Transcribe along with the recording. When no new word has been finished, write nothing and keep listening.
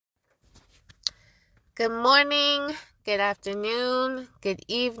Good morning, good afternoon, good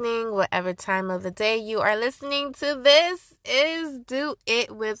evening, whatever time of the day you are listening to this is Do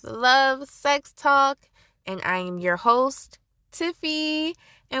It With Love Sex Talk, and I am your host, Tiffy,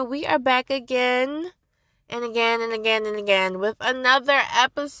 and we are back again and again and again and again with another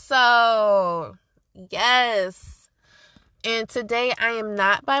episode. Yes. And today I am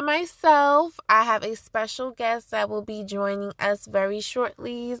not by myself. I have a special guest that will be joining us very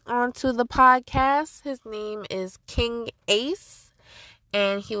shortly onto the podcast. His name is King Ace,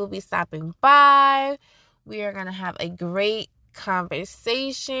 and he will be stopping by. We are going to have a great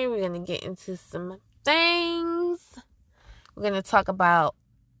conversation. We're going to get into some things. We're going to talk about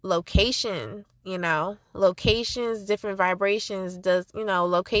location, locations, different vibrations. Does,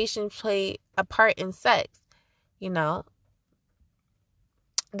 location play a part in sex?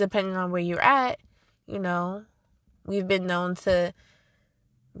 Depending on where you're at, we've been known to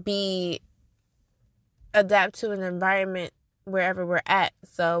adapt to an environment wherever we're at.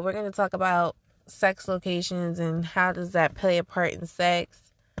 So we're going to talk about sex locations and how does that play a part in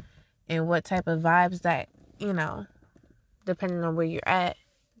sex and what type of vibes that, depending on where you're at,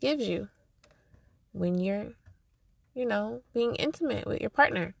 gives you when you're, being intimate with your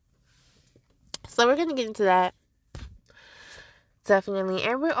partner. So we're going to get into that. Definitely.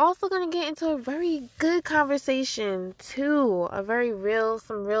 And we're also going to get into a very good conversation too.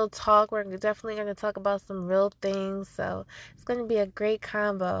 Some real talk. We're definitely going to talk about some real things. So it's going to be a great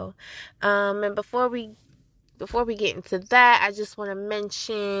combo. And before we get into that, I just want to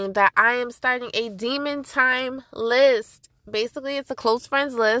mention that I am starting a Demon Time list. Basically, it's a close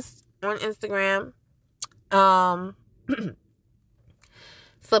friends list on Instagram.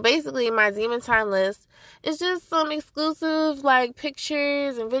 So basically, my Demon Time list is just some exclusive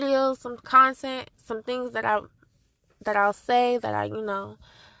pictures and videos, some content, some things that I'll say that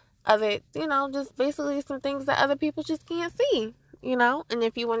just basically some things that other people just can't see, And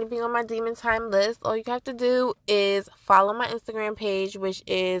if you want to be on my Demon Time list, all you have to do is follow my Instagram page, which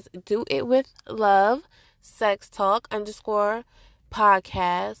is Do It With Love Sex Talk _podcast.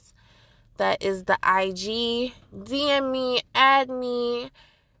 That is the IG. DM me, add me.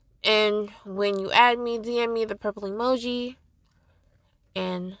 And when you add me, DM me the purple emoji,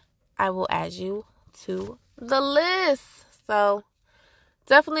 and I will add you to the list. So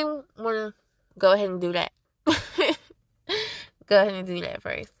definitely want to go ahead and do that. Go ahead and do that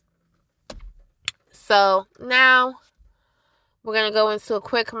first. So now we're going to go into a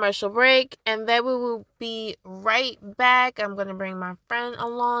quick commercial break, and then we will be right back. I'm going to bring my friend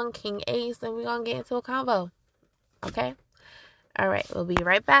along, King Ace, and we're going to get into a convo. Okay? All right, we'll be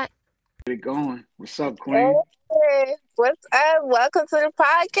right back. Get it going. What's up, Queen? Hey, what's up? Welcome to the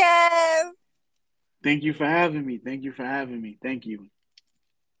podcast. Thank you for having me. Thank you.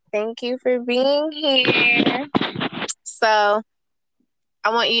 Thank you for being here. So, I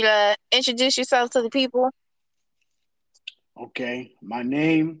want you to introduce yourself to the people. Okay, my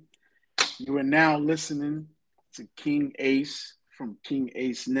name, you are now listening to King Ace from King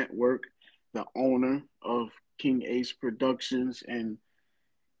Ace Network, the owner of King Ace Productions and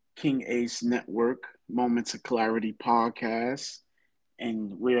King Ace Network, Moments of Clarity podcast.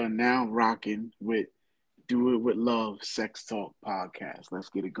 And we are now rocking with Do It With Love Sex Talk podcast. Let's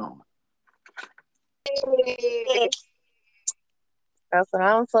get it going. That's what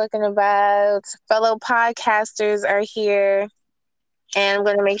I'm talking about. Fellow podcasters are here, and I'm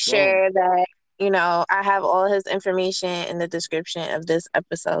going to make sure that, I have all his information in the description of this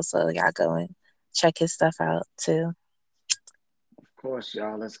episode, so y'all go and check his stuff out too. Of course,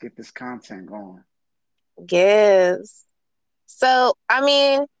 y'all. Let's get this content going. Yes. So,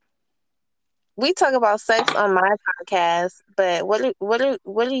 we talk about sex on my podcast, but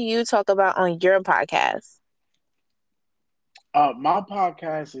what do you talk about on your podcast? My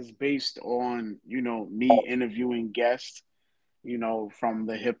podcast is based on, me interviewing guests, from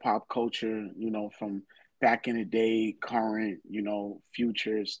the hip hop culture, from back in the day, current,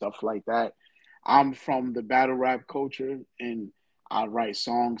 future, stuff like that. I'm from the battle rap culture, and I write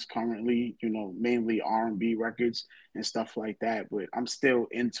songs currently, mainly R&B records and stuff like that, but I'm still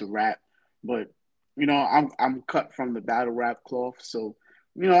into rap. But, I'm cut from the battle rap cloth, so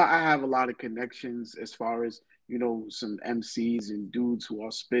I have a lot of connections as far as some MCs and dudes who are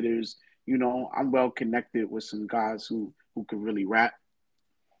spitters. I'm well connected with some guys who can really rap.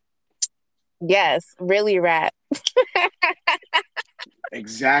 Yes, really rap.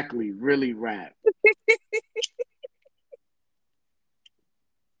 Exactly, really rap.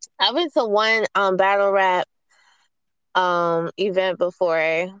 I've been to one battle rap event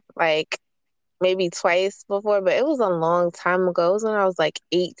before, like maybe twice before, but it was a long time ago. It was when I was like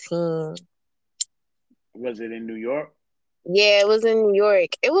 18. Was it in New York? Yeah, it was in New York.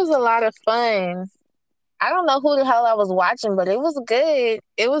 It was a lot of fun. I don't know who the hell I was watching, but it was good.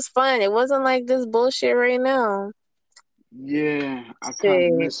 It was fun. It wasn't like this bullshit right now. Yeah,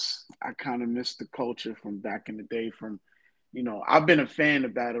 Shit. I kind of miss the culture from back in the day. From, I've been a fan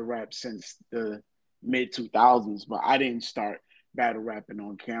of battle rap since the mid 2000s, but I didn't start battle rapping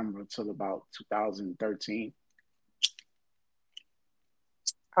on camera until about 2013.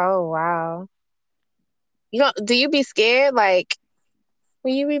 Oh wow. Do you be scared like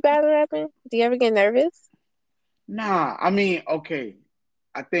when you be battle rapping? Do you ever get nervous? Nah, I mean, okay,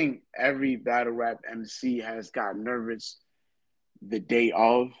 I think every battle rap MC has got nervous the day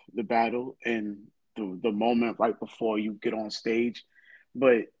of the battle and the moment right before you get on stage.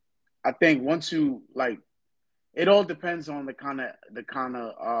 But I think once you like, it all depends on the kind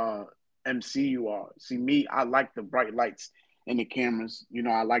of MC you are. See, me, I like the bright lights and the cameras.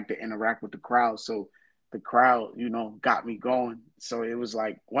 I like to interact with the crowd. So the crowd, got me going. So it was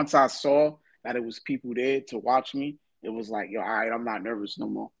like once I saw that it was people there to watch me, it was like, yo, all right, I'm not nervous no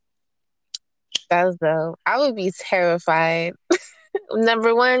more. That's dope. I would be terrified.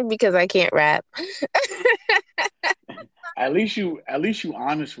 Number one, because I can't rap. At least you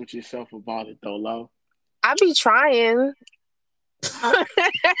honest with yourself about it though, love. I be trying,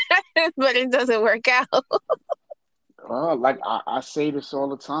 but it doesn't work out. Like I say this all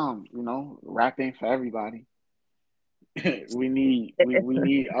the time, rap ain't for everybody. We need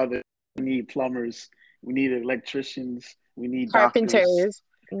plumbers, we need electricians, we need doctors, Carpenters.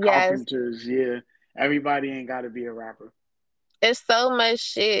 Yes. carpenters. Yeah, everybody ain't got to be a rapper. It's so much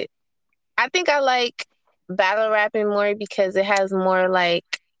shit. I think I like battle rapping more because it has more like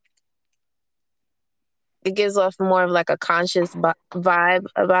it gives off more of like a conscious vibe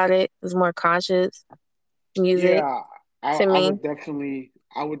about it. It's more conscious music Yeah, I, to I me. would definitely,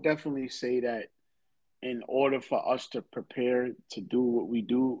 I would definitely say that in order for us to prepare to do what we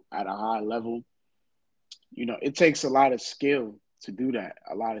do at a high level, it takes a lot of skill to do that,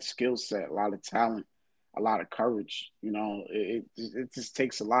 a lot of skill set, a lot of talent, a lot of courage. It just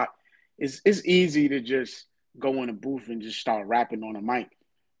takes a lot. It's easy to just go in a booth and just start rapping on a mic,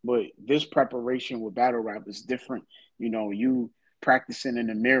 but this preparation with battle rap is different. You practicing in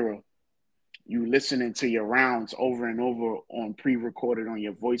the mirror, you listening to your rounds over and over on pre-recorded on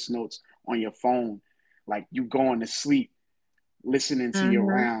your voice notes on your phone, like you going to sleep listening to your Hmm.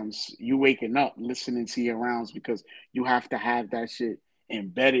 rounds. You waking up listening to your rounds because you have to have that shit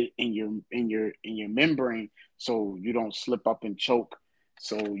embedded in your membrane so you don't slip up and choke.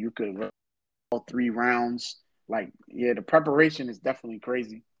 So you could run all 3 rounds. Like, yeah, the preparation is definitely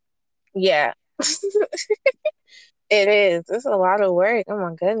crazy. Yeah, it is. It's a lot of work. Oh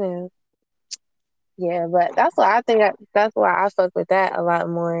my goodness. Yeah, but that's why I think that's why I fuck with that a lot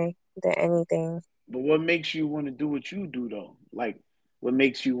more than anything. But what makes you want to do what you do though? Like, what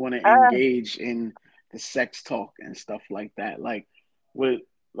makes you want to Uh, engage in the sex talk and stuff like that? Like, what?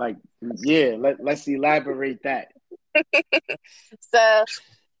 Like, yeah, let's elaborate that. so,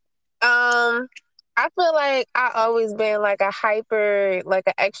 I feel like I always been like a hyper, like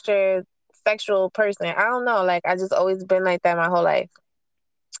an extra sexual person. I don't know, like I just always been like that my whole life.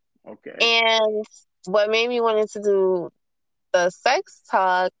 Okay. And what made me wanted to do the sex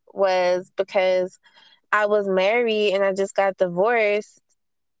talk was because I was married and I just got divorced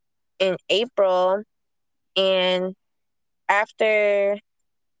in April. And after,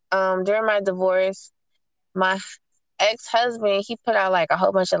 during my divorce, my ex-husband, he put out like a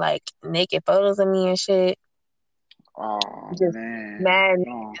whole bunch of like naked photos of me and shit. Oh Just man, mad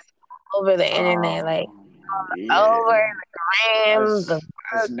no. over the internet, like Oh yeah, over the gram,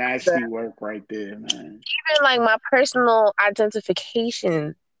 that's the nasty work right there, man. even like my personal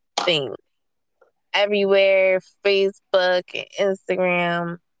identification thing everywhere, Facebook,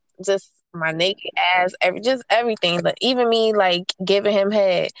 Instagram, just my naked ass, just everything. Like even me like giving him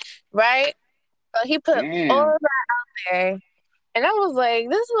head, right? So he put all Damn. of that there, and I was like,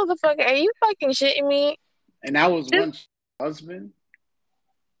 "This motherfucker, are you fucking shitting me?" And that was Just, one husband.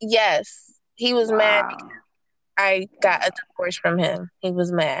 yes, he was mad because Wow, I got a wow. divorce from him. He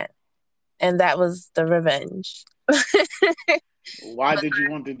was mad, and that was the revenge. Why did you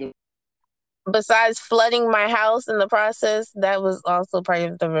want to do? Besides flooding my house in the process, that was also part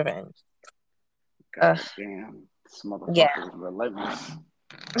of the revenge. Ugh, God damn, this yeah. motherfucker is relentless.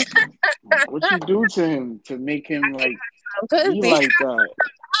 What you do to him to make him like I'm be pussy. like that?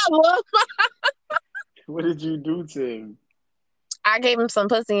 What did you do to him? I gave him some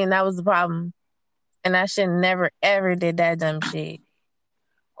pussy, and that was the problem. And I should never ever did that dumb shit.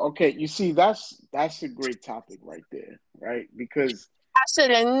 Okay, you see, that's a great topic right there, right? Because I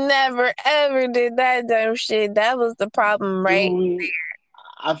should have never ever did that dumb shit. That was the problem, Do right? we?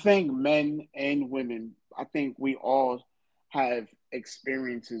 I think men and women, I think we all have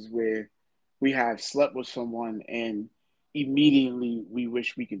experiences where we have slept with someone and immediately we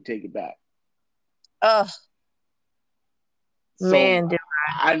wish we could take it back. Oh So man, dude.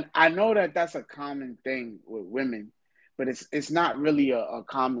 I know that that's a common thing with women, but it's not really a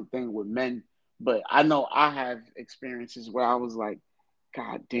common thing with men. But I know I have experiences where I was like,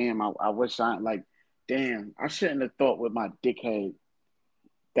 God damn, I wish I like, damn, I shouldn't have thought with my dickhead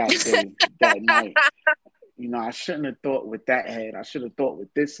that day, that night. You know, I shouldn't have thought with that head. I should have thought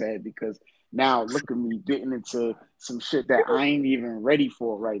with this head because now look at me getting into some shit that I ain't even ready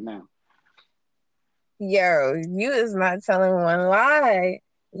for right now. Yo, you is not telling one lie.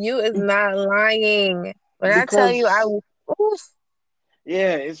 You is Be- not lying. When I tell you, because oof,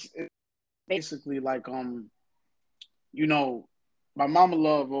 yeah, it's basically like you know, my mama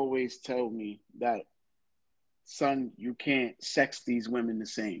love always tell me that son, you can't sex these women the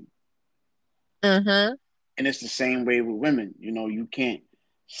same. mm-hmm, And it's the same way with women. You know, you can't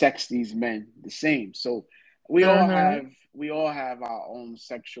sex these men the same. So we all mm-hmm. have we all have our own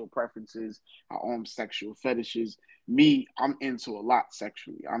sexual preferences, our own sexual fetishes. Me, I'm into a lot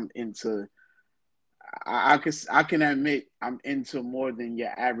sexually. I'm into I can admit I'm into more than your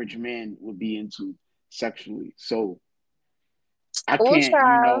average man would be into sexually. So I Ooh, can't,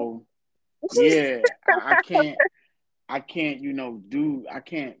 child. yeah, I can't, I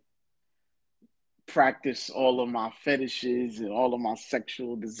can't practice all of my fetishes and all of my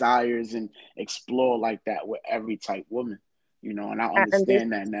sexual desires and explore like that with every type woman, and I I under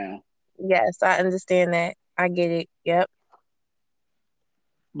understand that now. yes, I understand that. I get it. Yep.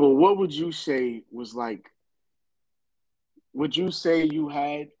 But what would you say was like, would you say you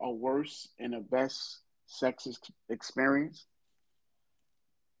had a worse and a best experience?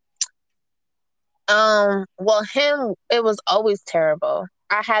 Well, him, it was always terrible.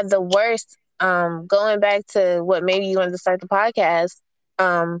 I had the worst. Going back to what maybe you wanted to start the podcast.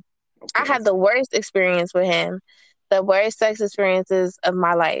 Um, I Okay. had the worst experience with him, the worst sex experiences of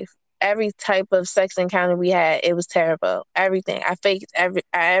my life. Every type of sex encounter we had, it was terrible. Everything. I faked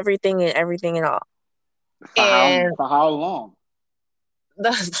everything and all. And For how long?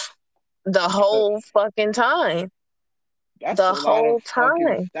 the the whole fucking time. That's The a lot of whole fucking.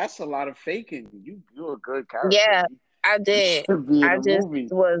 time. That's a lot of faking. You're a good character. Yeah, I You did. should be in I a just movie.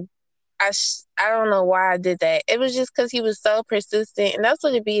 was I don't know why I did that. It was just because he was so persistent, and that's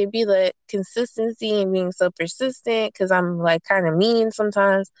what it be. It'd be like consistency and being so persistent. Because I'm like kind of mean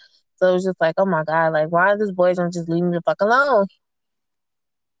sometimes, so it was just like, oh my god, like why this boy don't just leave me the fuck alone?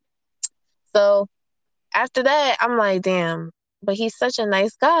 So after that, I'm like, damn, but he's such a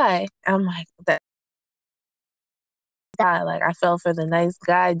nice guy. I'm like that guy. Like I fell for the nice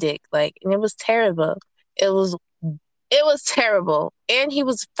guy dick. Like, and it was terrible. It was it was terrible, and he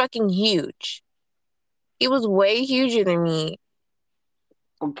was fucking huge. He was way huger than me.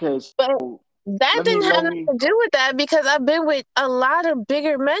 Okay, But so that let me didn't have let nothing me. to do with that because I've been with a lot of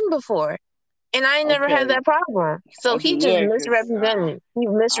bigger men before and I never had Okay, that problem. So okay, he just yeah, because misrepresented. He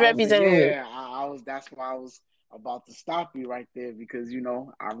I was misrepresented me. yeah, I was. That's why I was about to stop you right there because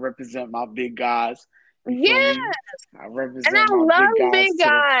I represent my big guys. You feel Yeah, me? I and represent I my big love guys big to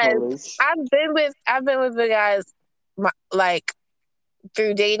the guys. fullest. I've been with big guys like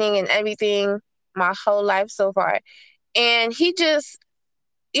through dating and everything my whole life so far. And he just,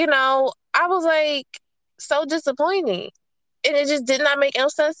 I was like so disappointing. And it just did not make no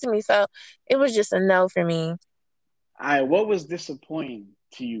sense to me. So it was just a no for me. What was disappointing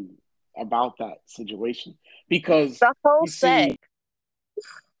to you about that situation? Because The whole you sex. see,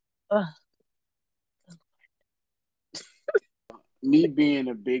 Ugh. me being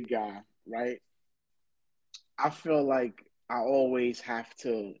a big guy, right? I feel like I always have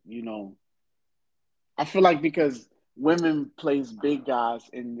to, I feel like because women place big guys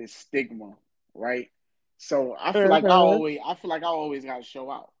in this stigma, right? So Mhm. I feel like I always gotta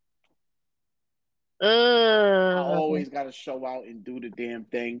show out. I Mm. always gotta show out and do the damn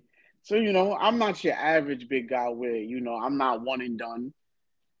thing. So, I'm not your average big guy where, I'm not one and done,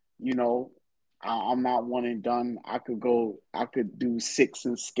 you know. I'm not one and done. I could do six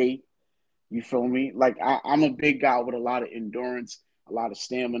and skate. You feel me? Like I'm a big guy with a lot of endurance, a lot of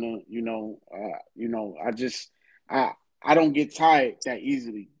stamina. I just I I don't get tired that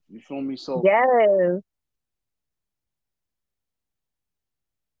easily. You feel me? So Yes.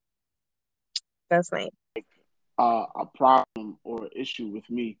 That's nice. a problem or issue with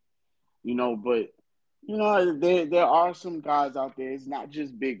me, but there are some guys out there. It's not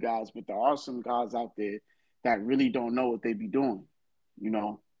just big guys, but there are some guys out there that really don't know what they be doing. You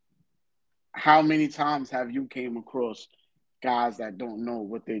know, how many times have you came across guys that don't know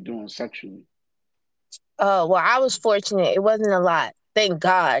what they're doing sexually? Oh, well, I was fortunate. It wasn't a lot. Thank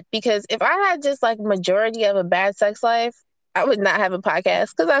God. Because if I had just like majority of a bad sex life, I would not have a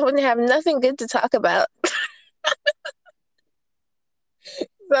podcast because I wouldn't have nothing good to talk about.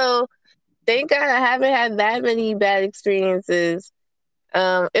 So thank God I haven't had that many bad experiences.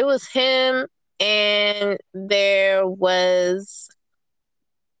 It was him, and there was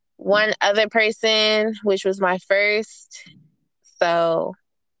one other person, which was my first. So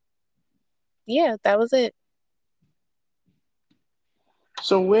yeah, that was it.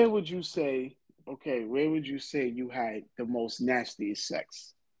 So where would you say, okay, where would you say you had the most nastiest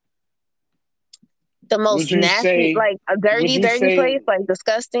sex? The Would most you nasty, say, like a would dirty, you dirty say, place, like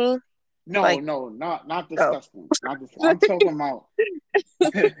disgusting. no, Like, no, not oh, disgusting, not this. I'm talking about,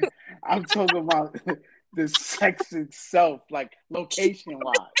 I'm talking about the sex itself, like location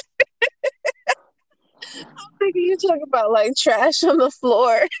wise. thinking you talk about like trash on the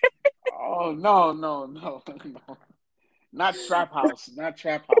floor. Oh no, no, no, no. Not trap house, not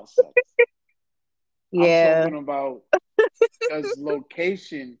trap house sex. I'm Yeah. talking about, does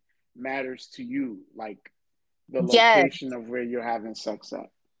location matters to you? Like the Yes. location of where you're having sex at.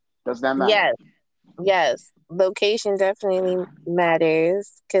 Does that matter? Yes. Yes. Location definitely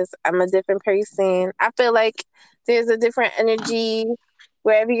matters because I'm a different person. I feel like there's a different energy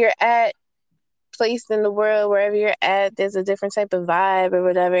wherever you're at, placed in the world, wherever you're at, there's a different type of vibe or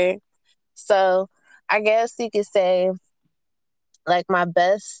whatever. So I guess you could say like my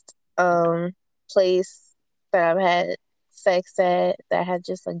best place that I've had sex at that had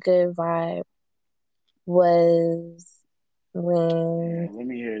just a good vibe was Yeah, when let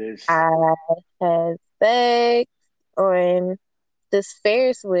me hear this. I had sex on this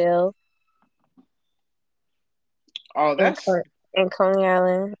Ferris wheel Oh, in that's in Coney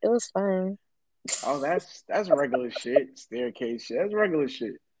Island. It was fun. that's regular shit. Staircase shit. That's regular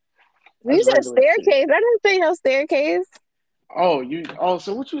shit. You That's said regular shit. staircase. I didn't say no staircase. Oh, you. Oh,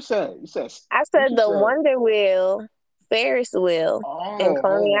 so what you said? You said I what said you the said? Wonder Wheel, Ferris wheel in Oh, hold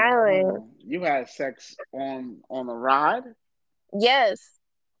Coney on, hold Island. on. You had sex on a ride? Yes,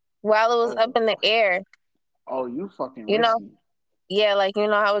 while it was up Oh, in the air. oh, you fucking You know, risky. yeah, like you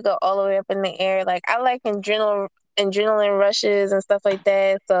know how we go all the way up in the air. Like I like adrenaline rushes and stuff like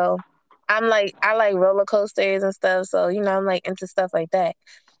that. So I like roller coasters and stuff. So you know I'm like into stuff like that.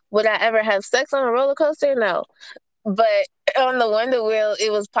 Would I ever have sex on a roller coaster? No. But on the Wonder Wheel,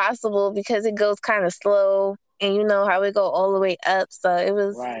 it was possible because it goes kind of slow, and you know how it go all the way up. So it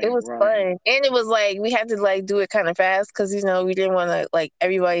Right, was right. fun, and it was like we had to like do it kind of fast because you know we didn't want to like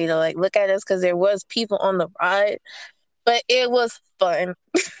everybody to like look at us because there was people on the ride, but it was fun.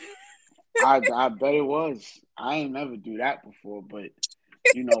 I bet it was. I ain't never do that before, but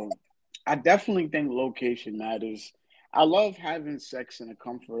you know, I definitely think location matters. I love having sex in the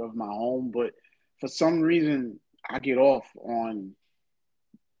comfort of my home, but for some reason I get off on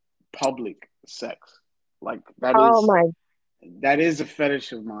public sex. Like Oh my! that is a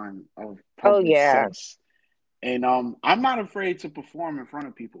fetish of mine of Oh public yeah. sex. And I'm not afraid to perform in front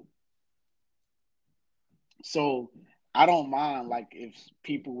of people. So I don't mind like if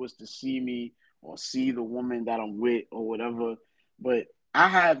people was to see me or see the woman that I'm with or whatever. But I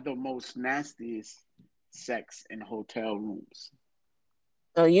have the most nastiest sex in hotel rooms.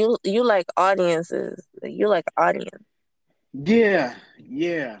 So you like audiences? You like audience? Yeah,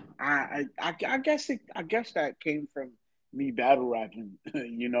 yeah. I guess I guess that came from me battle rapping.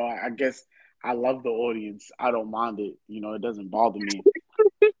 I guess I love the audience. I don't mind it. It doesn't bother me.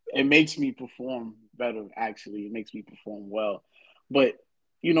 It makes me perform better, actually. It makes me perform well. But,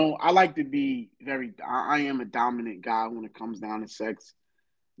 I like to be I am a dominant guy when it comes down to sex.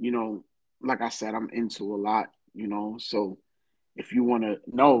 You know, like I said, I'm into a lot. So if you want to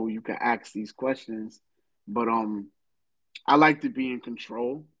know, you can ask these questions. But I like to be in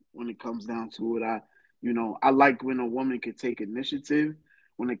control when it comes down to it. I like when a woman could take initiative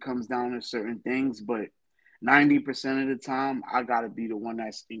when it comes down to certain things, but 90% of the time, I gotta be the one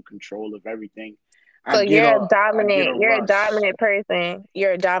that's in control of everything. So I get a You're a rush. dominant person.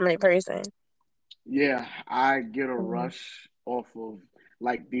 You're a dominant person. Yeah, I get a Mm. rush off of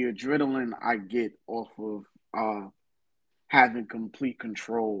like the adrenaline I get off of having complete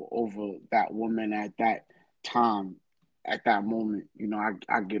control over that woman at that time, at that moment.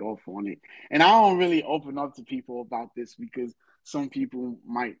 I get off on it. And I don't really open up to people about this because some people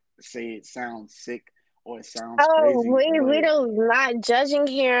might say it sounds sick or it sounds Oh, crazy. we But don't not judging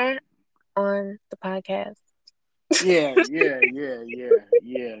here on the podcast. yeah, yeah, yeah, yeah,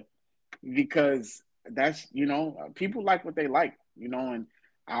 yeah. Because people like what they like. and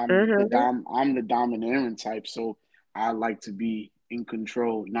Mhm. I'm the domineering type, so I like to be in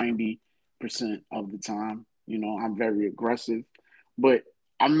control 90% of the time. I'm very aggressive, but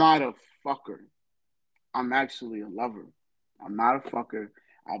I'm not a fucker. I'm actually a lover. I'm not a fucker.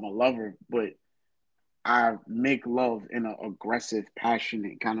 I'm a lover, but I make love in an aggressive,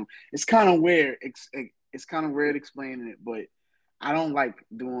 passionate kind of. It's kind of weird. It's kind of weird explaining it, but I don't like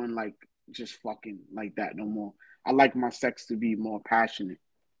doing like just fucking like that no more. I like my sex to be more passionate.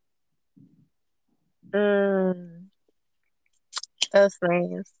 Mm, that's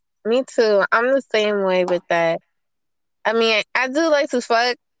nice. Me too. I'm the same way with that. I mean, I do like to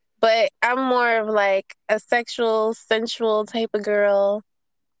fuck, but I'm more of like a sexual, sensual type of girl.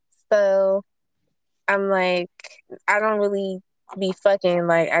 So I'm like, I don't really be fucking.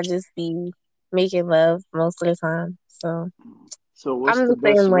 Like, I just be making love most of the time. So So I'm the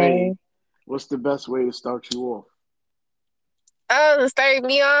same way. what's the best way to start you off? Oh, to start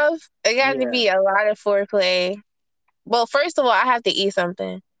me off, it got to Yeah, be a lot of foreplay. Well, first of all, I have to eat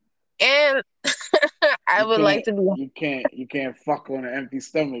something, and I would like to be. you can't fuck on an empty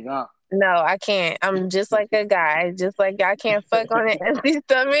stomach, huh? No, I can't. I'm just like a guy. Just like I can't fuck on an empty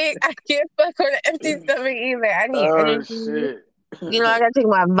stomach. I can't fuck on an empty stomach either. I need Oh energy. shit. I gotta take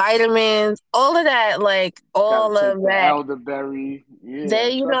my vitamins, all of that, like Gotta all take of the that. elderberry. Yeah,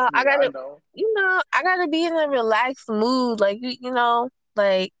 Then, trust I me, I gotta, know. I gotta be in a relaxed mood. Like,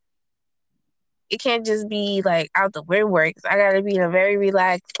 like it can't just be like out the woodworks. I gotta be in a very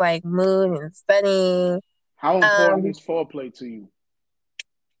relaxed like mood and studying How important um is foreplay to you?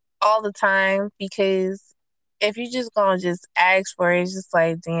 all the time because if you just gonna just ask for it, it's just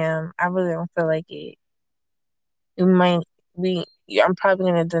like damn, I really don't feel like it. You might be. I'm probably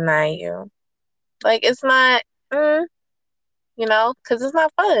gonna deny you. Like it's not, mm, because it's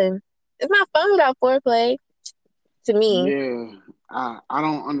not fun. It's not fun without foreplay to me. Yeah, I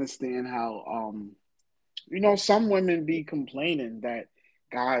don't understand how some women be complaining that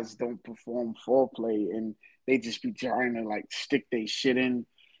guys don't perform foreplay and they just be trying to like stick their shit in.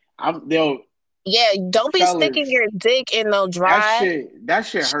 They'll Yeah, don't be sticking fellas, your dick in no dry that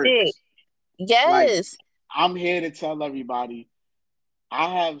shit shit. hurts. Like Yes. I'm here to tell everybody,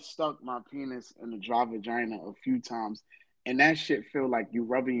 I have stuck my penis in the dry vagina a few times, and that shit feel like you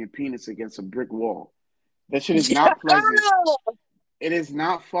rubbing your penis against a brick wall. That shit is not pleasant. It is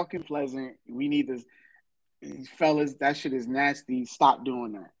not fucking pleasant. We need this, fellas. That shit is nasty. Stop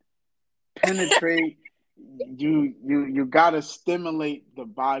doing that. Penetrate. You gotta stimulate the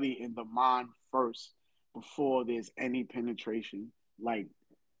body and the mind first before there's any penetration. Like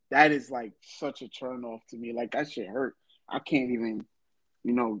that is like such a turn off to me. Like that shit hurt. I can't even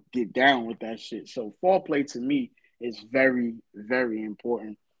get down with that shit. So foreplay to me is very, very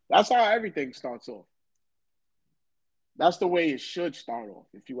important. That's how everything starts off. That's the way it should start off,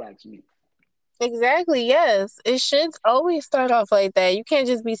 if you ask me. Exactly, yes. It should always start off like that. You can't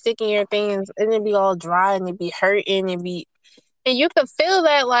just be sticking your things and it be all dry and it be hurting and you can feel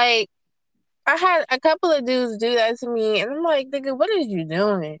that like I had a couple of dudes do that to me and I'm like, nigga, what are you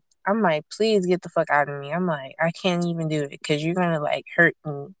doing? I'm like, please get the fuck out of me. I'm like, I can't even do it because you're gonna like hurt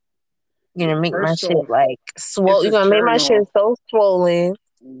me. You're Yeah, gonna make my first shit off, like it's swole. You're a gonna make my turn shit off. so swollen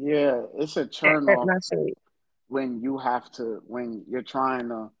Yeah, it's a and turn hurt off my shit. when you're trying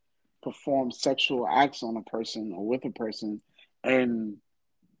to perform sexual acts on a person or with a person and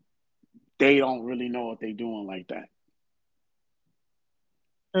they don't really know what they're doing like that.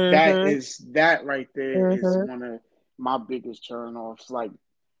 Mhm. That right there is Mhm. one of my biggest turn offs. Like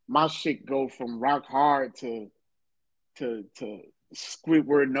my shit go from rock hard to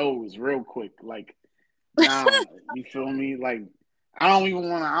Squidward nose real quick. Like, nah, you feel me? Like I don't even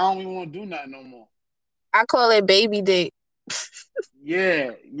wanna do nothing no more. I call it baby dick.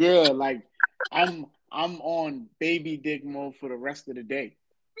 Yeah, yeah, like I'm on baby dick mode for the rest of the day.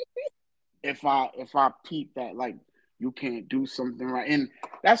 If I peep that like you can't do something right. And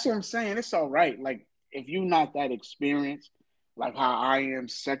that's what I'm saying. It's all right. Like if you're not that experienced, like how I am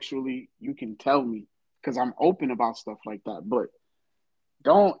sexually, you can tell me because I'm open about stuff like that. But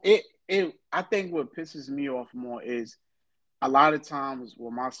don't it I think what pisses me off more is a lot of times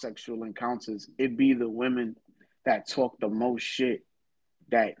with my sexual encounters, it be the women that talk the most shit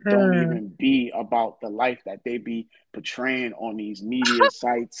that don't Hmm. even be about the life that they be portraying on these media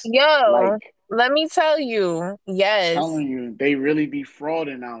sites. Yo, Like let me tell you, yes. telling you, they really be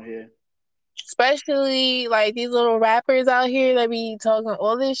frauding out here. Especially like these little rappers out here that be talking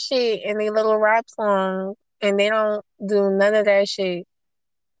all this shit in their little rap songs and they don't do none of that shit.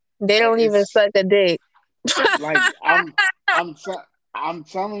 They don't even It's suck a dick. like I'm t- I'm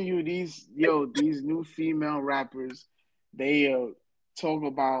telling you these new female rappers. they talk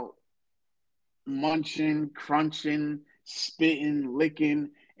about munching, crunching, spitting,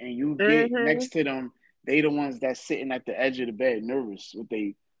 licking, and you get Mhm. next to them, they the ones that's sitting at the edge of the bed, nervous with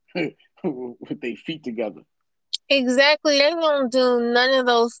they with their feet together. Exactly. They don't do none of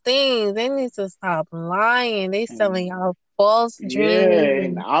those things. They need to stop lying. They selling And y'all false yeah, dreams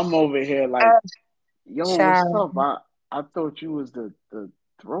and and I'm over here like, uh, yo, what's child. up? I thought you was the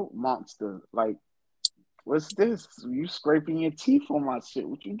throat monster. Like, what's this? You scraping your teeth on my shit?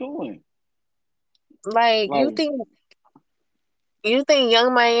 What you doing? Like Like, you think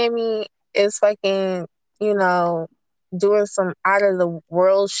Young Miami is fucking, you know, doing some out of the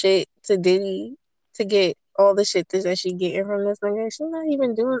world shit to Diddy to get all the shit that she getting from this nigga? She's not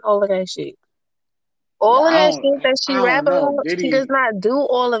even doing all of that shit. yeah, All of that shit that I she rap don't know. about, she does not do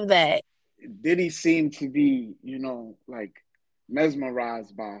all of that. Did he seem to be, like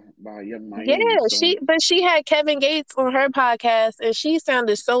mesmerized by Young Yeah, Miami? So she had Kevin Gates on her podcast and she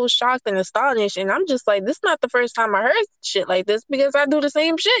sounded so shocked and astonished. And I'm just like, this is not the first time I heard shit like this because I do the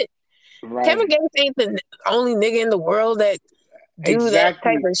same shit. Kevin right, Gates ain't the only nigga in the world that do that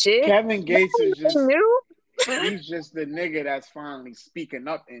type exactly. of shit. Kevin That Gates is ain't just new. he's just the nigga that's finally speaking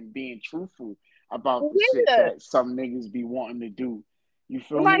up and being truthful about the shit Yeah, that some niggas be wanting to do. You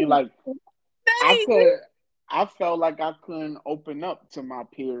feel like me? Like that I ain't could, new. I felt like I couldn't open up to my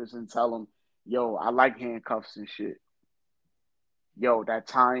peers and tell them, yo, I like handcuffs and shit. Yo, that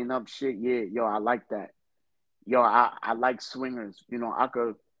tying up shit, yeah, yo, I like that. Yo, I like swingers. I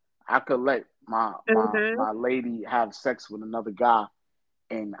could let Hmm. my lady have sex with another guy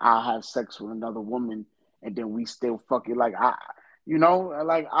and I have sex with another woman and then we still fuck it. Like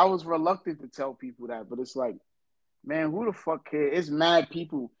like I was reluctant to tell people that, but it's like, man, who the fuck cares? It's mad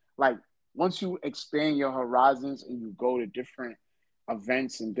people. Like once you expand your horizons and you go to different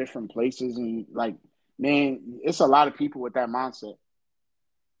events and different places and like, man, it's a lot of people with that mindset.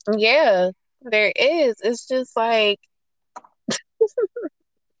 Yeah, there is. It's just like,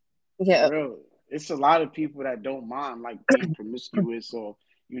 For yeah, real. It's a lot of people that don't mind like being promiscuous or,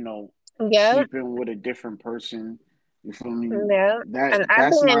 you know, yeah, sleeping with a different person. You feel me? yeah. And I've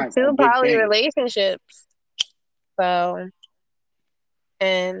That's been in not a two big poly thing. relationships, so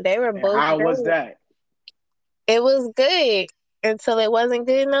and they were And both how was great. that? It was good until it wasn't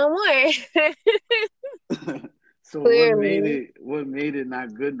good no more. So Clearly. what made it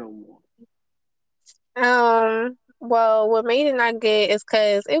not good no more? Well, what made it not good is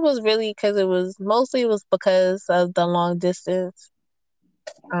because it was mostly it was because of the long distance.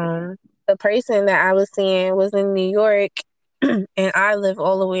 Okay. Um, the person that I was seeing was in New York and I live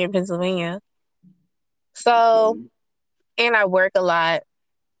all the way in Pennsylvania. I feel So, you. and I work a lot.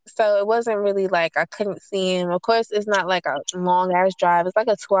 So it wasn't really like I couldn't see him. Of course, it's not like a long ass drive. It's like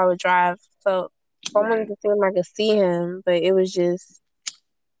a 2 hour drive. So if I wanted Right. to see him, I could see him. But it was just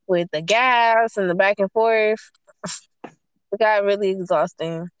with the gas and the back and forth, it got really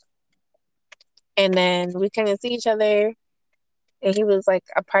exhausting. And then we couldn't see each other. And he was like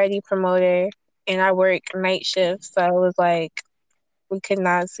a party promoter, and I work night shift, so it was like we could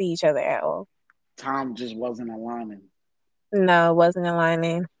not see each other at all. Time just wasn't aligning. No, it wasn't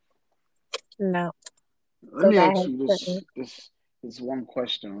aligning. No, Let so me that ask has you certain. this one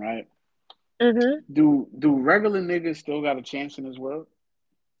question, right? Mhm. Do regular niggas still got a chance in this world?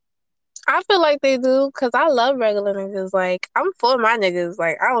 I feel like they do because I love regular niggas. Like I'm for my niggas.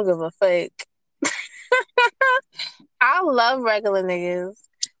 Like I don't give a fuck. I love regular niggas.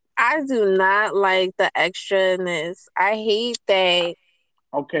 I do not like the extraness. I hate that.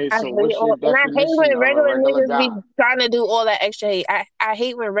 Okay, I so hate what's your all, and I hate definition when of a regular regular niggas be guy? trying to do all that extra hate. I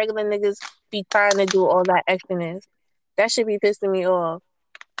hate when regular niggas be trying to do all that extraness. That should be pissing me off.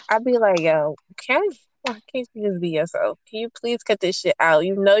 I'd be like, yo, why can't you just be yourself? Can you please cut this shit out?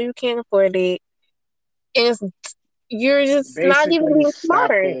 You know you can't afford it. And you're just not even Basically being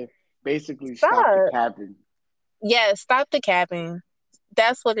stop smart. the basically stop the Stop. capping. Yeah, stop the capping.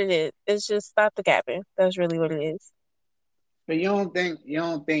 That's what it is. It's just stop the capping. That's really what it is. But you don't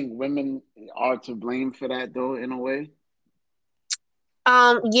think women are to blame for that though, in a way?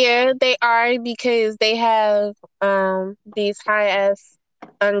 Yeah, they are because they have these high ass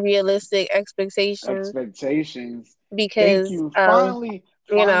unrealistic expectations Expectations. Thank because you. of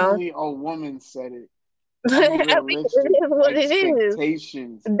you know Finally a woman said it. I mean, it Unrealistic is what it is.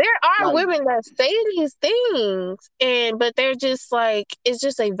 expectations. There are Like, women that say these things and but they're just like it's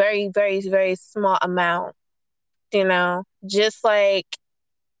just a very, very, very small amount, just like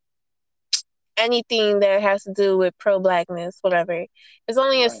anything that has to do with pro blackness, whatever. There's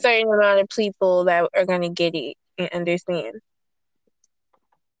only a right, certain amount of people that are gonna get it and understand.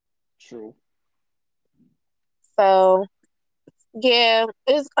 true. So Yeah,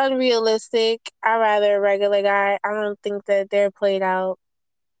 it's unrealistic. I rather a regular guy. I don't think that they're played out.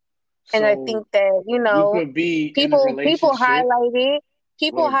 And I think So that, we could be in a people relationship highlight it. with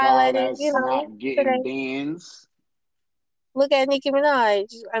People a guy highlight it, that's not getting today. bands. Look at Nicki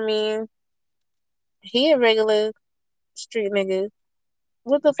Minaj. I mean, he a regular street nigga.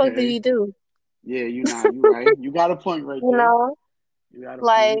 What the fuck did Okay. he do? Yeah, you right. You got a point right You there. know? You got a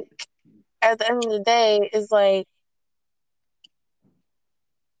Like, point. at the end of the day, it's like,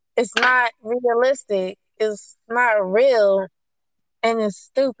 it's not realistic. It's not real. And it's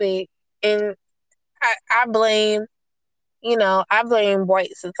stupid. And I blame, I blame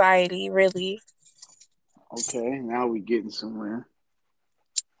white society, really. Okay, now we getting somewhere.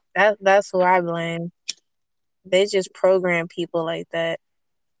 That's who I blame. They just program people like that.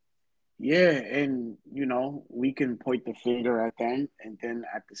 Yeah, and we can point the finger at them, and then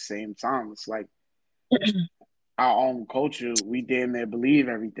at the same time, it's like our own culture. We damn near believe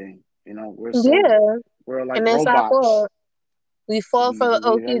everything. Yeah. We're like And it's our robots. fault. We fall We for the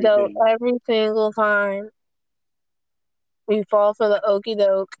believe okie doke everything. every single time. We fall for the okie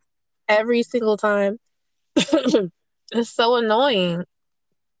doke every single time. It's so annoying.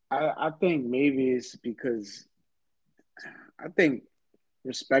 I think maybe it's because I think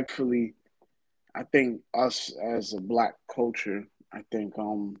respectfully, I think us as a black culture, I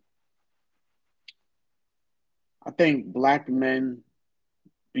think black men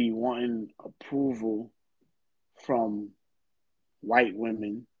be wanting approval from white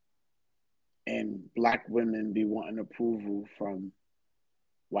women, and black women be wanting approval from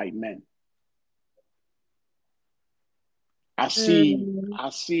white men. I see Mm, I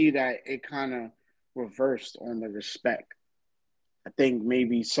see that it kind of reversed on the respect. I think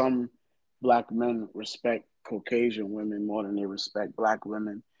maybe some black men respect Caucasian women more than they respect black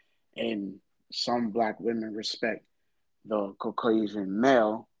women, and some black women respect the Caucasian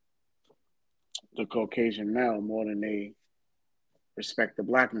male, the Caucasian male more than they respect the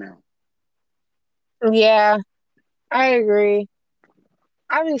black male. yeah, I agree.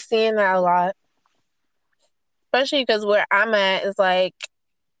 I be seeing that a lot, especially because where I'm at is like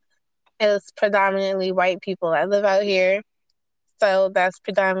it's predominantly white people that live out here. So that's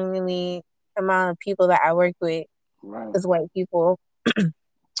predominantly the amount of people that I work with Right. is white people.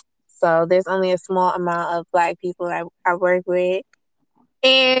 So there's only a small amount of black people I work with.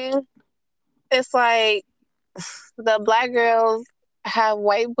 And it's like the black girls have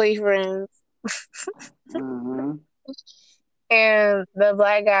white boyfriends Mm-hmm. and the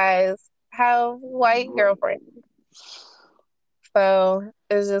black guys have white girlfriends. So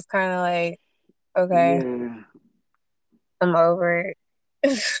it's just kind of like, okay, Yeah. I'm over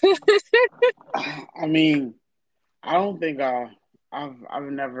it. I mean, I don't think I've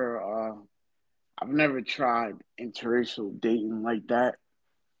never tried interracial dating like that.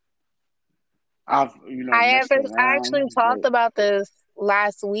 I've messed I actually around, talked but about this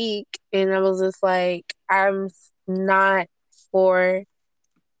last week, and I was just like, not for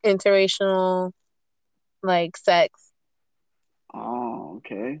interracial like sex. oh,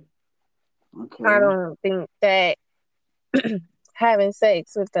 okay, I okay, don't think that having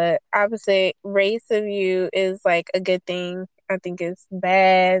sex with the opposite race of you is like a good thing. I think it's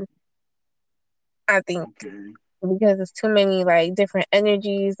bad. I think okay. because there's too many like different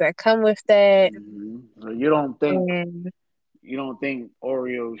energies that come with that. So And you don't think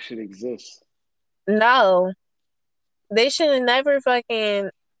Oreo should exist? no, they should have never fucking.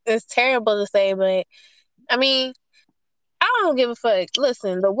 It's terrible to say, but I mean, I don't give a fuck.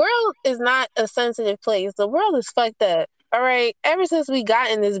 Listen, the world is not a sensitive place. The world is fucked up. All right. Ever since we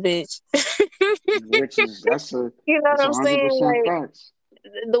got in this bitch, Which is you know what that's I'm saying? 100% Like facts.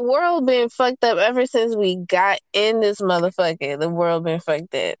 the world been fucked up ever since we got in this motherfucker. The world been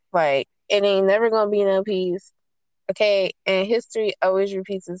fucked up. Like it ain't never gonna be no peace. Okay, and history always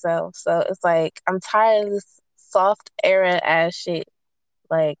repeats itself. So it's like I'm tired of this soft era ass shit.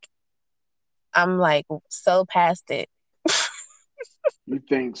 Like I'm like so past it. You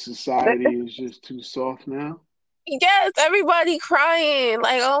think society is just too soft now? Yes, everybody crying.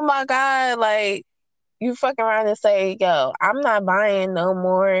 Like, oh my God, like you fucking around and say, yo, I'm not buying no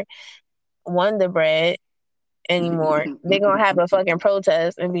more Wonder Bread anymore. They gonna have a fucking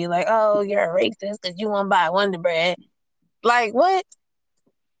protest and be like, oh, you're a racist because you won't buy Wonder Bread. Like, what?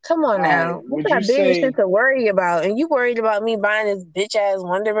 Come on All right. now. We got bigger shit to worry about. And you worried about me buying this bitch ass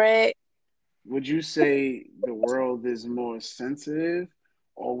Wonder Bread? Would you say the world is more sensitive,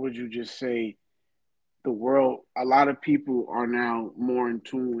 or would you just say the world? A lot of people are now more in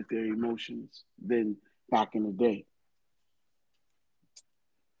tune with their emotions than back in the day.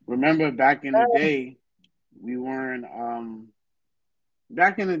 Remember, back in the Uh, day, we weren't.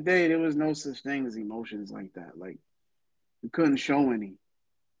 back in the day, there was no such thing as emotions like that. Like you couldn't show any.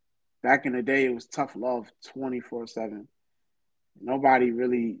 Back in the day, it was tough love 24/7. Nobody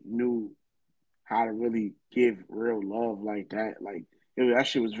really knew how to really give real love like that. Like that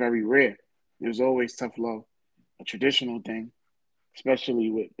shit was very rare. It was always tough love, a traditional thing, especially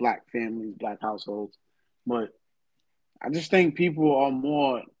with black families, black households. But I just think people are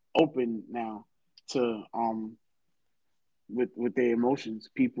more open now to with their emotions.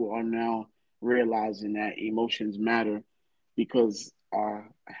 People are now realizing that emotions matter because our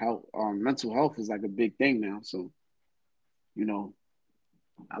health, our mental health is like a big thing now. So you know,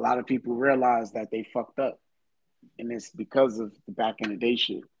 a lot of people realize that they fucked up, and it's because of the back in the day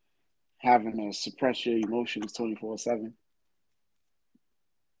shit, having to suppress your emotions 24/7.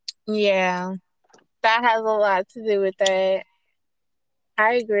 Yeah, that has a lot to do with that.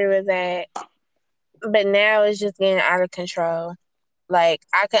 I agree with that. But now it's just getting out of control. Like,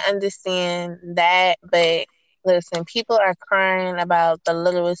 I can understand that, but listen, people are crying about the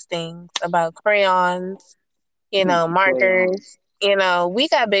littlest things, about crayons, Crayons. markers. We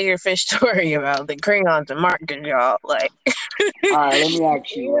got bigger fish to worry about than crayons and markers, y'all. Like, All right, let me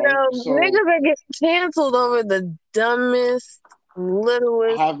ask you, right? So, niggas are getting canceled over the dumbest,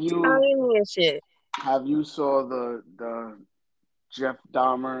 littlest, have you tiniest shit. have you saw the Jeff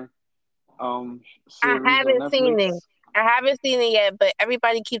Dahmer I series on haven't seen it. Netflix? I haven't seen it yet, but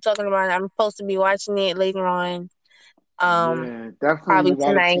everybody keeps talking about it. I'm supposed to be watching it later on. Um, Yeah, definitely Probably you got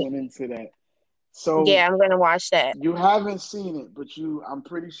to tonight. tune into that. So Yeah, I'm gonna watch that. you haven't seen it, but I'm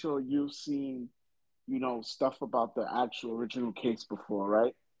pretty sure you've seen, stuff about the actual original case before,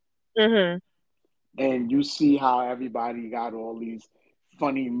 right? Mhm. And you see how everybody got all these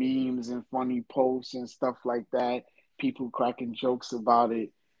funny memes and funny posts and stuff like that. People cracking jokes about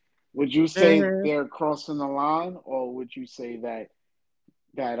it. Would you say Mhm. they're crossing the line, or would you say that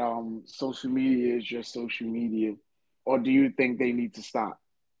social media is just social media, or do you think they need to stop?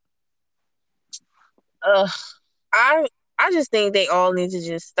 Ugh. I I just think they all need to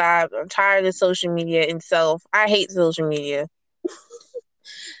just stop. I'm tired of social media itself. I hate social media.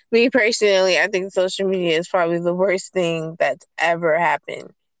 Me personally, I think social media is probably the worst thing that's ever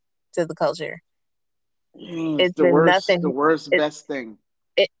happened to the culture. It's It's been the nothing. worst It best thing.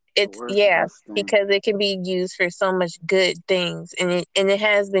 it The it's worst yeah, best thing. because it can be used for so much good things, and it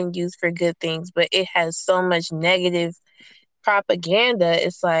has been used for good things, but it has so much negative propaganda.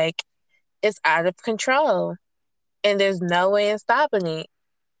 It's like it's out of control, and there's no way in stopping it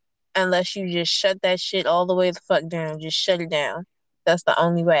unless you just shut that shit all the way the fuck down. Just shut it down. That's the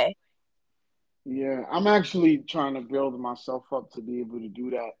only way. Yeah, I'm actually trying to build myself up to be able to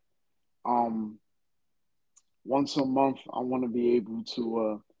do that. Um, Once a month, I want to be able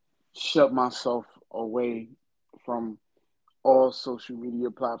to shut myself away from all social media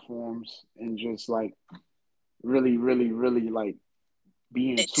platforms and just like really, really, really like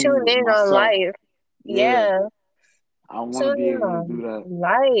be in tune Tune with in on myself. life. Yeah, Yeah. I want to Tune be in able to do on that.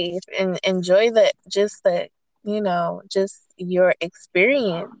 life and enjoy just your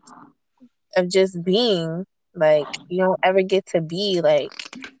experience of just being. Like, you don't ever get to be like,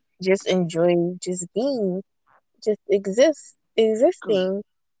 just enjoy just being, just Because existing.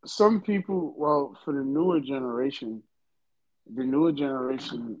 some people, well, for the newer generation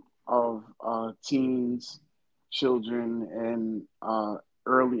of teens, children, and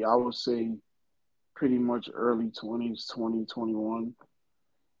early, I would say pretty much early 20s, 2021,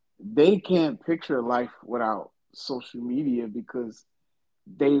 they can't picture life without social media because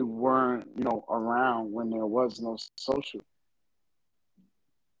they weren't, around when there was no social.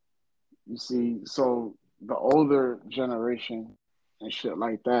 You see, so the older generation and shit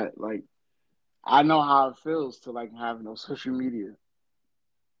like that, like I know how it feels to like have no social media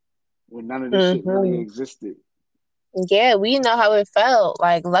when none of this shit really Hmm. existed. Yeah, we know how it felt.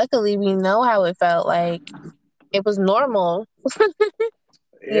 Like, luckily, we know how it felt. Like, it was normal,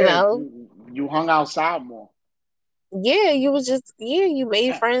 you Yeah, know? you hung outside more. Yeah, you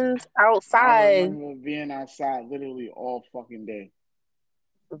made friends I outside. remember being outside literally all fucking day.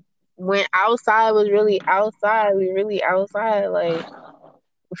 When outside was really outside, we really outside, like,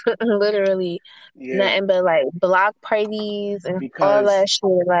 literally Yeah, nothing but like block parties and all because that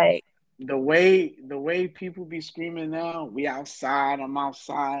shit. Like, the way people be screaming now, we outside, I'm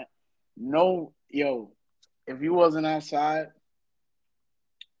outside. No, yo, if you wasn't outside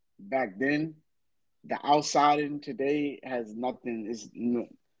back then, the outsiding today has nothing.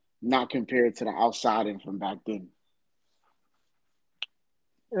 Not compared to the outsiding from back then.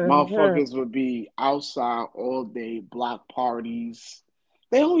 hmm Motherfuckers would be outside all day, block parties,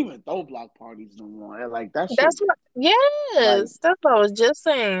 They don't even throw block parties no more. Like that shit. That's what. Like Yes, that's what I was just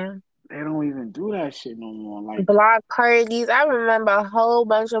saying. they don't even do that shit no more. Like Block parties. I remember a whole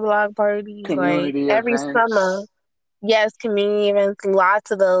bunch of block parties, like community every summer. events. Yes, community events,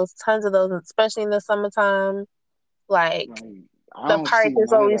 lots of those, tons of those, especially in the summertime. Like Like I the don't park see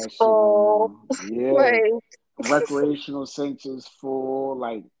is none of always that shit no full. more. Yeah, Like recreational centers full.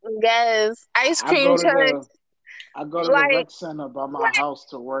 Like yes, ice I cream go to trucks. the Like rec center by my house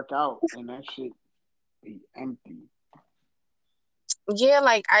to work out, and that shit be empty. yeah,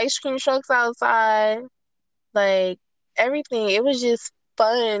 like ice cream trucks outside. Like everything. It was just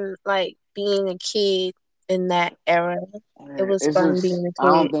fun. Like being a kid in that era. It Yeah, was it's fun just being a kid.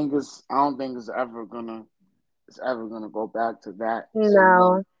 I don't think it's ever gonna go back to that. So you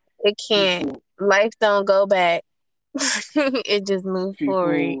know, No, it can't. people Life don't go back. It just moves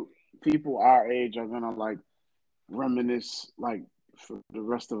forward. people people our age are gonna like reminisce like for the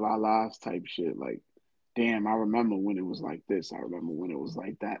rest of our lives type shit. Like, damn, I remember when it was like this. I remember when it was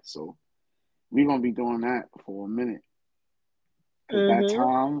like that. So we're gonna be doing that for a minute. Cause that Mhm.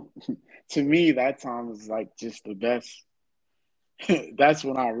 time, to me, that time was like just the best. That's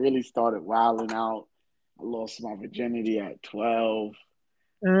when I really started wilding out. I lost my virginity at 12.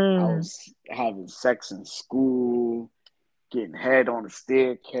 I Mm. was having sex in school, getting head on the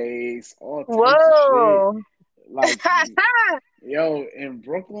staircase, all types of shit. Whoa. Like, yo, in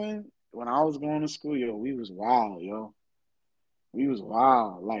Brooklyn, when I was going to school, yo, we was wild, yo. We was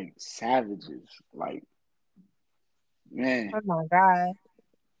wild, like savages. Like, man, Oh my God.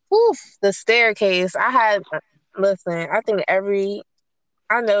 Oof, the staircase. Listen, I think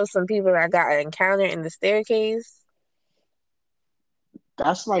I know some people that got encountered in the staircase.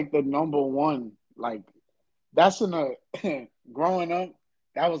 that's like the number one. Like, that's in a growing up,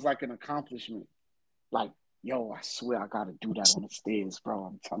 that was like an accomplishment. Like, yo, I swear I gotta do that on the stairs, bro.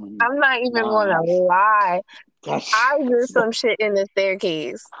 I'm telling you. I'm not even Nah, gonna lie. that's I did some shit in the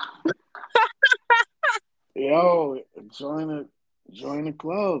staircase. yo, join the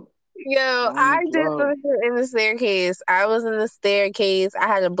club. Yo, Join the I did club. some shit in the staircase. I was in the staircase. I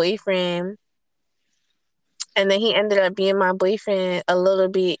had a boyfriend, and then he ended up being my boyfriend a little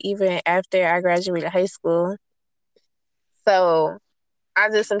bit even after I graduated high school. So I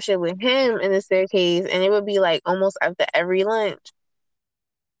did some shit with him in the staircase, and it would be like almost after every lunch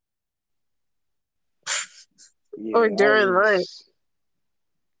or Yeah, that during lunch.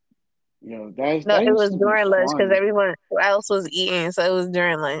 was No, that it used was to be during lunch because fun. everyone else was eating, so it was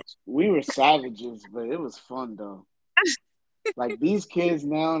during lunch. We were savages, but it was fun though. Like these kids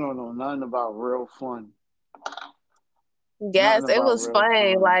now don't know nothing about real fun. Yes, Nothing it about was real fun.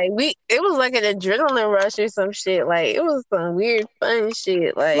 fun. It was like an adrenaline rush or some shit. Like it was some weird fun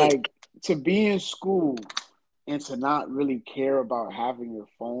shit. Like Like to be in school and to not really care about having your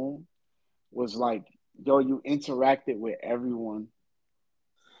phone was like, yo, you interacted with everyone.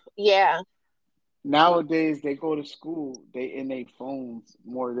 yeah, Nowadays they go to school, they in their phones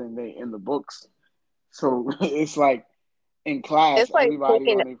more than they in the books. So it's like in class, it's like everybody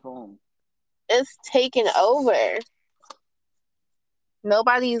taking on their phone. it's taken over.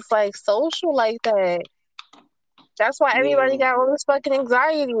 Nobody's like social like that. That's why everybody Yeah, got all this fucking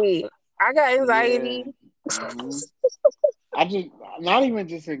anxiety. I got yeah. anxiety. hmm I just not even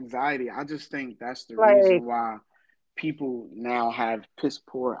just anxiety. I just think that's the Like, reason why people now have piss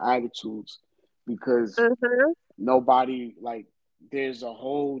poor attitudes because mhm. nobody like there's a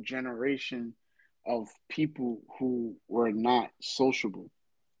whole generation of people who were not sociable.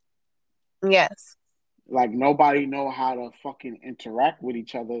 Yes. Like nobody know how to fucking interact with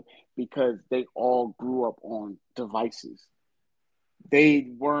each other because they all grew up on devices. They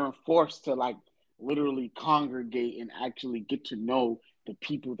weren't forced to like literally congregate and actually get to know the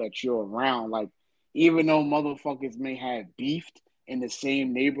people that you're around. Like even though motherfuckers may have beefed in the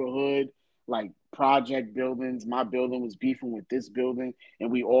same neighborhood, like project buildings, my building was beefing with this building,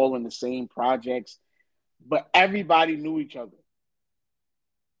 and we all in the same projects, but everybody knew each other.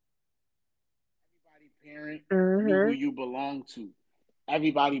 Everybody parent knew who Mhm. you belonged to.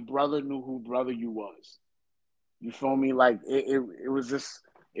 Everybody brother knew who brother you was. You feel me? Like it was just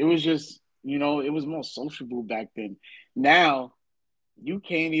it was more sociable back then. Now you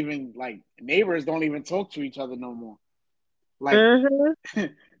can't even like neighbors don't even talk to each other no more. Like Mhm.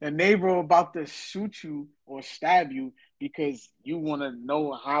 a neighbor about to shoot you or stab you because you want to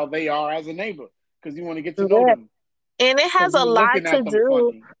know how they are as a neighbor because you want to get to know Yeah. them And it has because a you lot looking to at them do.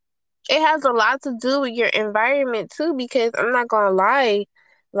 funny. It has a lot to do with your environment too, because I'm not gonna lie,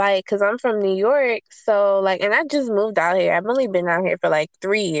 like, cause I'm from New York, so like, and I just moved out here. I've only been out here for like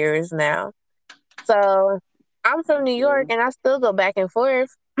 3 years now. So I'm from New York Okay. and I still go back and forth,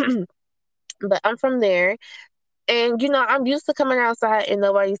 but I'm from there. And, I'm used to coming outside and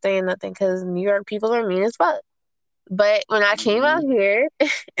nobody saying nothing because New York people are mean as fuck. But when I came out Hmm. here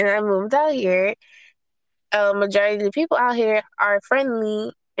and I moved out here, majority of the people out here are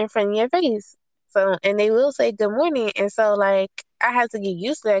friendly in front of your face. So, and they will say good morning. And so, like, I had to get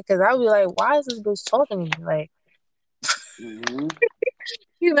used to that because I'll be like, why is this bitch talking to me? Like, Hmm.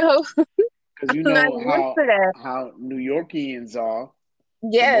 you know, Because you I'm not know used to that. how New Yorkians are. The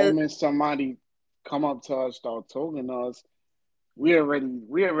Yes. moment somebody come up to us, start talking to us, we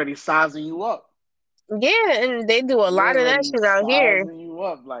already sizing you up. Yeah. And they do a We lot of that already shit out here. sizing you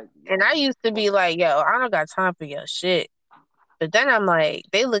up. Like, And I yo, used to what? be like, yo, I don't got time for your shit. But then I'm like,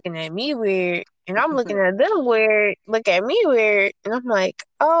 they looking at me weird. And I'm looking at them weird, look at me weird. And I'm like,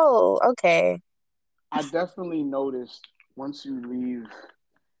 oh, okay. I definitely noticed once you leave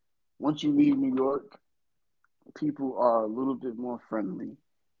New York, people are a little bit more friendly.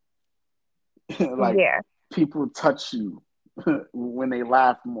 Like Yeah. people touch you when they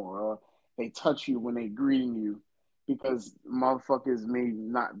laugh more, or they touch you when they greeting you, because motherfuckers may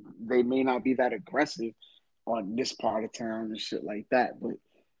not be that aggressive on this part of town and shit like that. But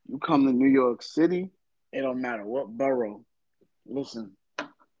you come to New York City, it don't matter what borough. Listen,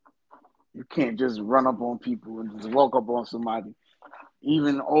 you can't just run up on people and just walk up on somebody.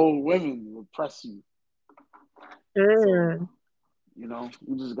 Even old women will press you. So, Mm.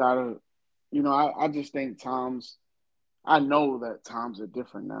 you just gotta, I just think I know that times are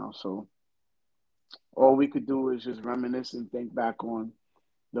different now. So all we could do is just reminisce and think back on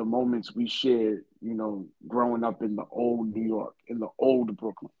the moments we shared, growing up in the old New York, in the old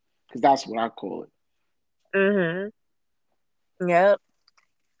Brooklyn, because that's what I call it. Mm-hmm. Yep.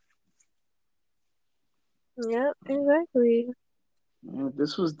 Yep. Exactly. Man,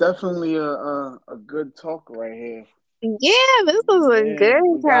 this was definitely a good talk right here. Yeah, this was a Yeah,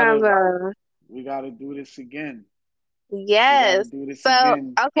 good time though. we gotta do this again. We gotta Yes. do this So,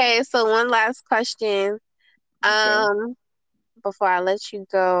 again. okay, so one last question. Okay. Um, Before I let you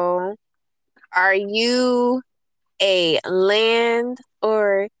go, are you a land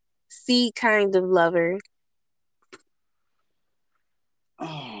or sea kind of lover?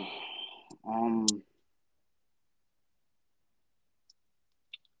 um,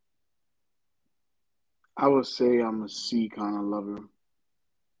 I would say I'm a C kind of lover.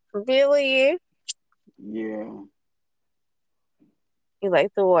 Really? Yeah, You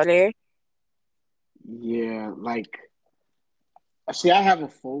like the water? yeah. Like, see, I have a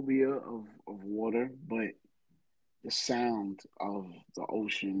phobia of water, but the sound of the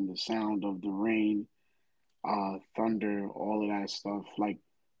ocean, the sound of the rain, thunder, all of that stuff. Like,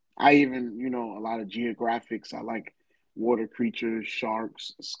 I even, a lot of geographics. I like water creatures,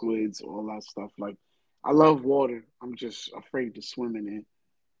 sharks, squids, all that stuff. Like, I love water. I'm just afraid to swim in it.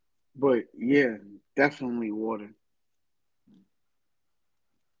 But yeah, definitely water.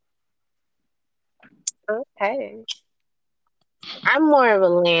 Okay. I'm more of a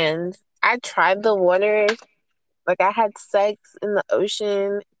land. I tried the water. Like I had sex in the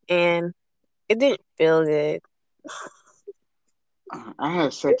ocean and it didn't feel good. I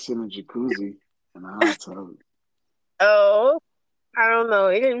had sex in a jacuzzi in a hot tub. Oh, I don't know.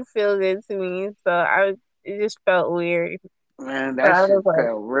 It didn't feel good to me. It just felt weird. Man, So that I was shit like,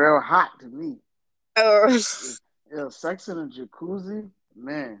 felt real hot to me. oh, Sex in a jacuzzi,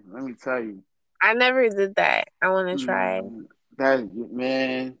 man. Let me tell you, I never did that. I want to try. mm, that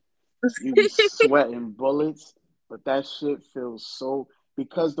man, you be sweating bullets, but that shit feels so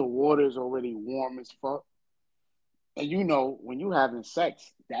because the water is already warm as fuck. And when you having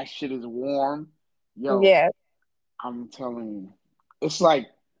sex, that shit is warm. Yo, Yeah. I'm telling you, it's like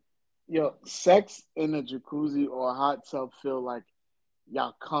sex in a jacuzzi or a hot tub feel like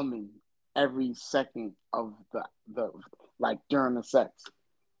y'all coming every second of the like during the sex.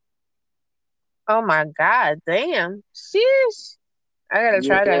 Oh my God. Damn. Sheesh. I gotta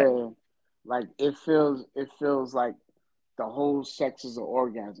try that. Yeah, like it feels like the whole sex is an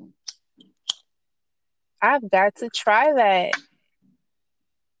orgasm. I've got to try that.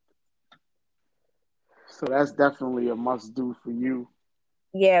 So that's definitely a must do for you.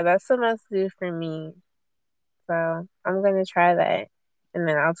 Yeah, that's a must do for me. So I'm gonna try that. And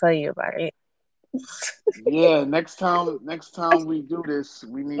then I'll tell you about it. Yeah, next time we do this,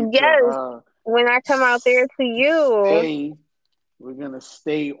 we need to Yes. When I come out there to you. stay we're gonna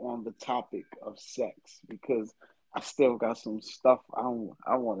stay on the topic of sex because I still got some stuff I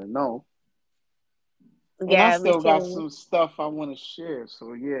want to know, and I Yeah, me still got too. some stuff I want to share.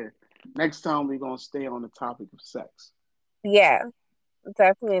 So yeah, next time we're gonna stay on the topic of sex. Yeah,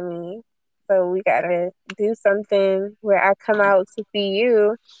 definitely. So we gotta do something where I come out to see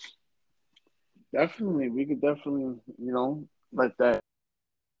you. Definitely, we could definitely, let that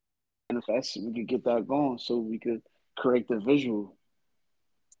manifest. We could get that going, so we could create the visual.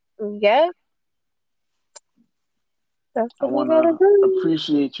 Yep, that's I what we want gotta to do.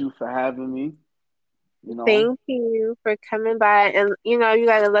 appreciate you for having me. You know, Thank you for coming by, and you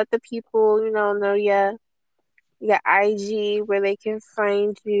gotta let the people, know your IG where they can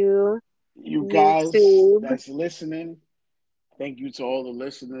find you, you guys YouTube. that's listening, thank you to all the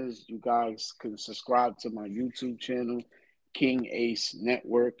listeners. You guys can subscribe to my YouTube channel, King Ace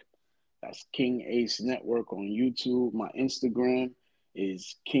Network. That's King Ace Network on YouTube. My Instagram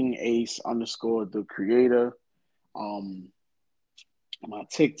is King Ace underscore the creator. Um, my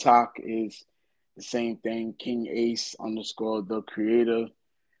TikTok is the same thing, King Ace underscore the creator.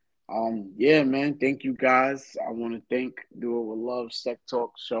 Yeah, man. Thank you guys. I want to thank Do It With Love Sex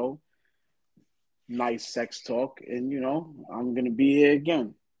Talk Show. Nice sex talk. And I'm gonna be here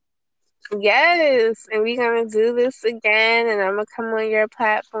again. Yes, and we're gonna do this again, and I'm gonna come on your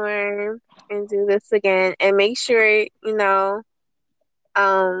platform and do this again, and make sure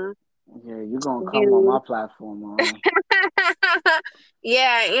um, Yeah, you're gonna come on my you. platform, all right?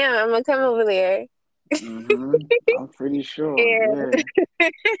 Yeah, I am. I'm gonna come over there. I'm pretty sure. Yeah. Yeah,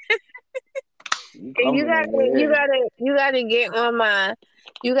 you And coming over here. you gotta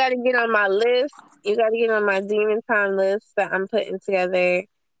get on my list. You gotta get on my Demon Time list that I'm putting together.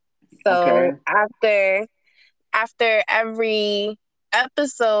 So Okay. after every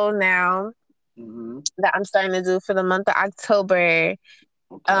episode now hmm that I'm starting to do for the month of October,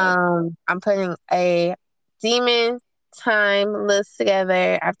 Okay. I'm putting a Demon Time list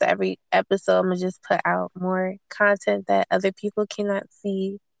together. After every episode, I'm gonna just put out more content that other people cannot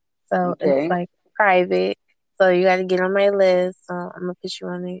see. So it's Okay. like private. So you got to get on my list. So I'm gonna put you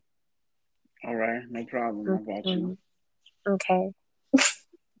on it. All right. No problem. I got you. Mhm. Okay.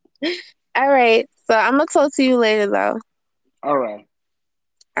 All right. So I'm gonna talk to you later, though. All right.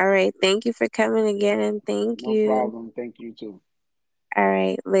 All right. Thank you for coming again. Thank No you. problem. Thank you too. All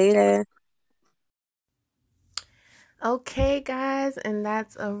right. Later. Okay, guys, and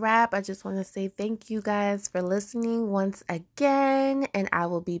that's a wrap. I just want to say thank you guys for listening once again, and I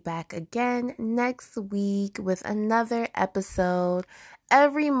will be back again next week with another episode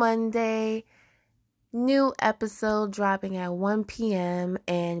every Monday. New episode dropping at 1 p.m.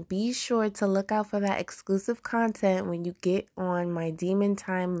 And be sure to look out for that exclusive content when you get on my Demon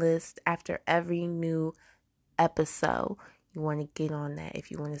Time list after every new episode. You want to get on that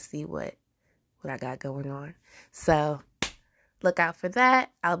if you want to see what I got going on. So look out for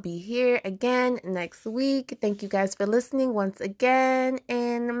that. I'll be here again next week. Thank you guys for listening once again,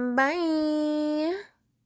 and bye.